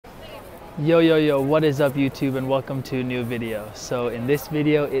Yo, what is up YouTube, and welcome to a new video. So in this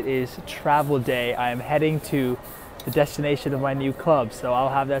video, it is travel day. I am heading to the destination of my new club. So I'll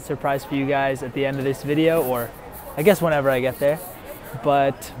have that surprise for you guys at the end of this video, or I guess whenever I get there.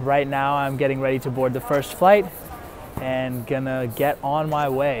 But right now I'm getting ready to board the first flight and gonna get on my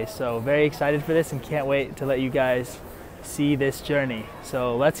way. So very excited for this and can't wait to let you guys see this journey.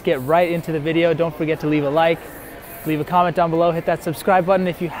 So let's get right into the video. Don't forget to leave a like, leave a comment down below, hit that subscribe button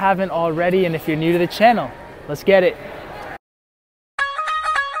if you haven't already, and if you're new to the channel, let's get it.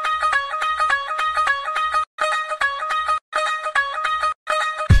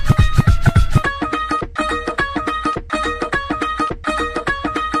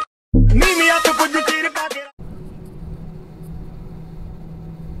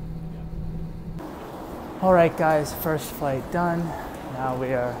 All right guys, first flight done. Now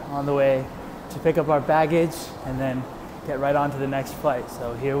we are on the way to pick up our baggage and then get right on to the next flight.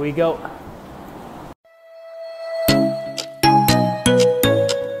 So here we go.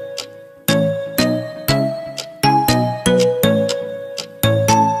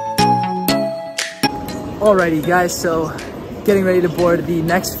 Alrighty guys, so getting ready to board the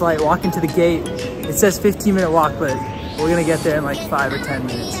next flight, walking to the gate. It says 15-minute walk, but we're gonna get there in like 5 or 10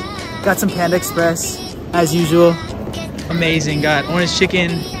 minutes. Got some Panda Express, as usual. Amazing, got orange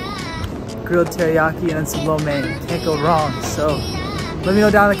chicken, grilled teriyaki, and then some lo mein. Can't go wrong. So let me know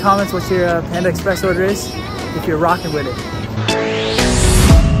down in the comments what your Panda Express order is, if you're rocking with it.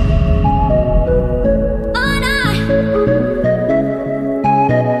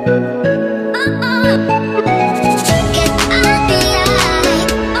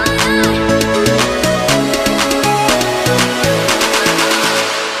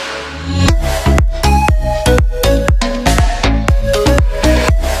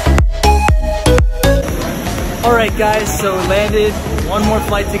 Alright guys, so landed, one more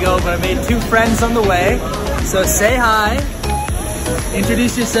flight to go, but I made 2 friends on the way. So say hi,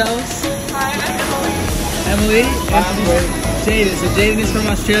 introduce yourselves. Hi, I'm Emily. Emily, Jaden. So Jaden is from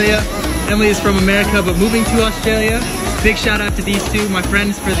Australia, Emily is from America, but moving to Australia. Big shout out to these 2, my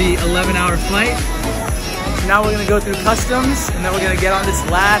friends, for the 11-hour flight. So now we're gonna go through customs, and then we're gonna get on this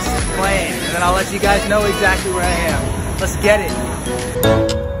last plane, and then I'll let you guys know exactly where I am. Let's get it.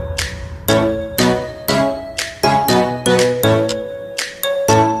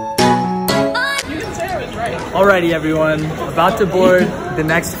 Alrighty everyone, about to board the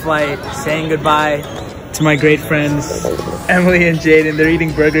next flight, saying goodbye to my great friends, Emily and Jaden. They're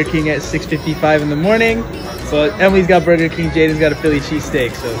eating Burger King at 6:55 in the morning. So Emily's got Burger King, Jaden's got a Philly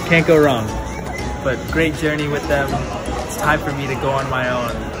cheesesteak, so can't go wrong. But great journey with them. It's time for me to go on my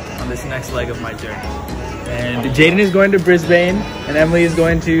own on this next leg of my journey. And Jaden is going to Brisbane, and Emily is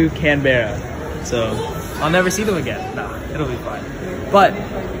going to Canberra. So I'll never see them again. Nah, it'll be fine. But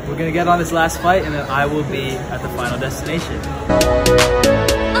we're gonna get on this last flight, and then I will be at the final destination.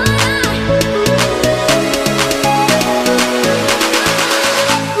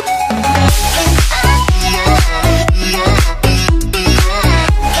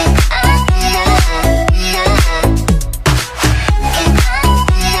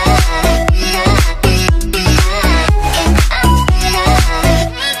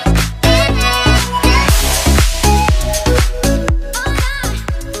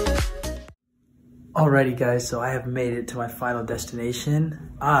 Alrighty guys, so I have made it to my final destination.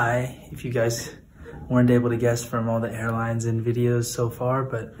 If you guys weren't able to guess from all the airlines and videos so far,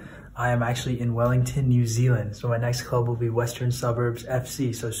 but I am actually in Wellington, New Zealand. So my next club will be Western Suburbs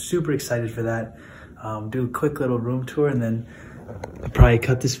FC. So super excited for that. Do a quick little room tour and then I'll probably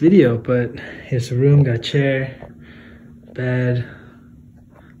cut this video, but here's the room, got a chair, bed,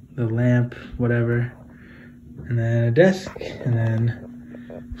 the lamp, whatever, and then a desk, and then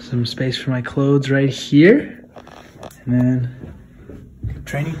some space for my clothes right here, and then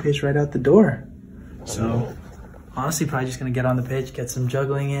training pitch right out the door. So honestly, probably just gonna get on the pitch, get some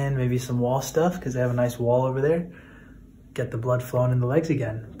juggling in, maybe some wall stuff, because they have a nice wall over there. Get the blood flowing in the legs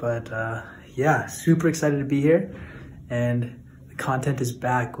again. But yeah, super excited to be here, and the content is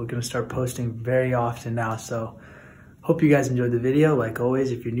back. We're gonna start posting very often now, so hope you guys enjoyed the video. Like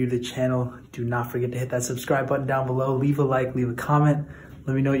always, if you're new to the channel, do not forget to hit that subscribe button down below, leave a like, leave a comment.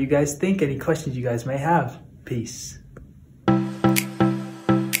 Let me know what you guys think, any questions you guys may have. Peace.